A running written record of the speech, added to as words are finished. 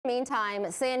meantime,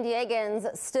 San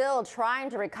Diegans still trying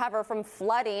to recover from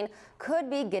flooding could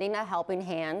be getting a helping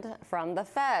hand from the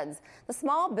feds. The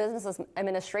Small Business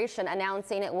Administration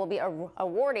announcing it will be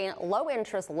awarding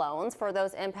low-interest loans for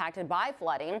those impacted by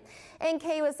flooding. And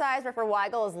KUSI's Rafer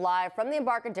Weigel is live from the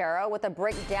Embarcadero with a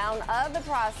breakdown of the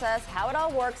process, how it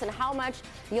all works, and how much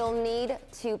you'll need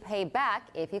to pay back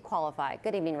if you qualify.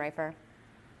 Good evening, Rafer.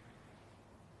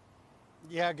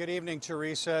 Yeah, good evening,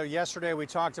 Teresa. Yesterday we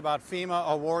talked about FEMA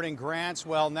awarding grants.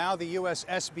 Well, now the U.S.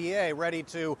 SBA ready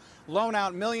to loan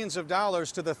out millions of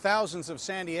dollars to the thousands of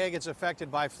San Diegans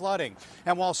affected by flooding.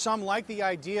 And while some like the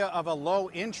idea of a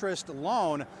low-interest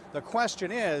loan, the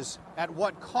question is, at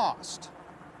what cost?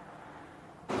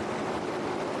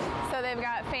 So they've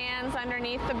got fans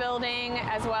underneath the building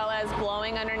as well as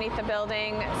blowing underneath the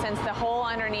building, since the hole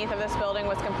underneath of this building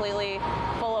was completely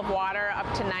full of water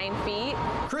up to 9 feet.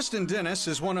 Kristen Dennis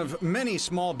is one of many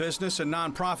small business and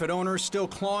nonprofit owners still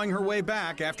clawing her way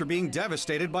back after being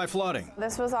devastated by flooding.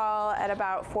 This was all at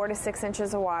about 4 to 6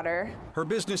 inches of water. Her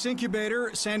business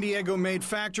incubator, San Diego-made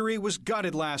factory, was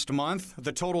gutted last month.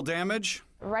 The total damage?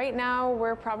 Right now,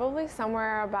 we're probably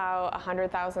somewhere about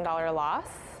 $100,000 loss.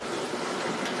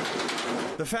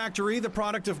 The factory, the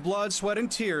product of blood, sweat,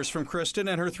 and tears from Kristen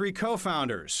and her 3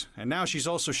 co-founders. And now she's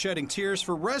also shedding tears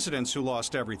for residents who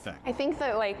lost everything. I think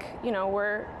that,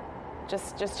 we're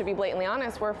just to be blatantly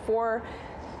honest, we're 4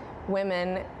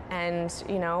 women, and,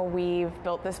 we've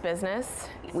built this business.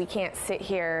 We can't sit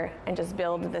here and just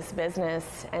build this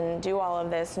business and do all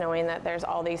of this knowing that there's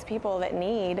all these people that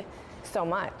need so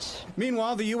much.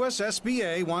 Meanwhile, the U.S.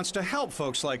 SBA wants to help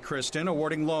folks like Kristen,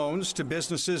 awarding loans to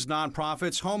businesses,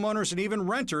 nonprofits, homeowners, and even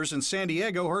renters in San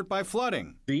Diego hurt by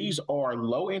flooding. These are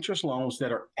low-interest loans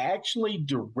that are actually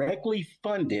directly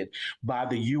funded by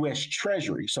the U.S.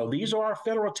 Treasury. So these are our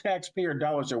federal taxpayer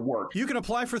dollars at work. You can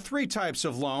apply for 3 types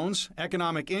of loans: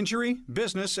 economic injury,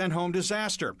 business, and home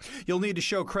disaster. You'll need to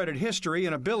show credit history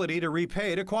and ability to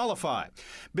repay to qualify.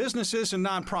 Businesses and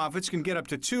nonprofits can get up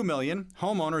to $2 million,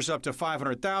 homeowners up to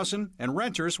 $500,000, and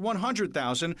renters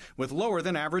 $100,000 with lower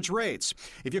than average rates.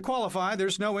 If you qualify,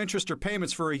 there's no interest or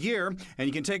payments for a year, and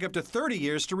you can take up to 30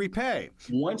 years to repay.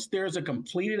 Once there's a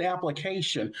completed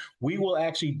application, we will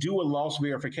actually do a loss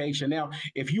verification. Now,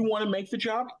 if you want to make the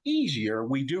job easier,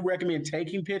 we do recommend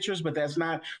taking pictures, but that's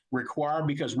not required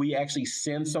because we actually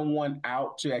send someone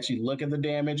out to actually look at the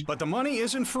damage. But the money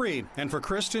isn't free, and for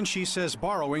Kristen, she says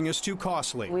borrowing is too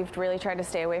costly. We've really tried to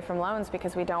stay away from loans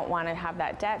because we don't want to have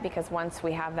that debt, because once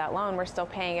we have that loan, we're still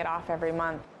paying it off every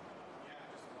month.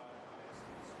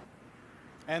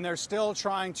 And they're still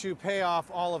trying to pay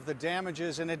off all of the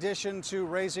damages, in addition to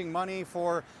raising money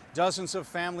for dozens of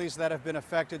families that have been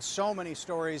affected. So many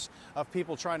stories of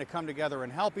people trying to come together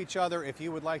and help each other. If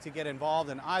you would like to get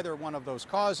involved in either one of those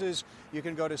causes, you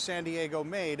can go to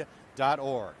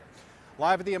sandiegomade.org.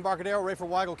 Live at the Embarcadero, Rafer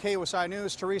Weigel, KUSI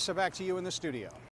News. Teresa, back to you in the studio.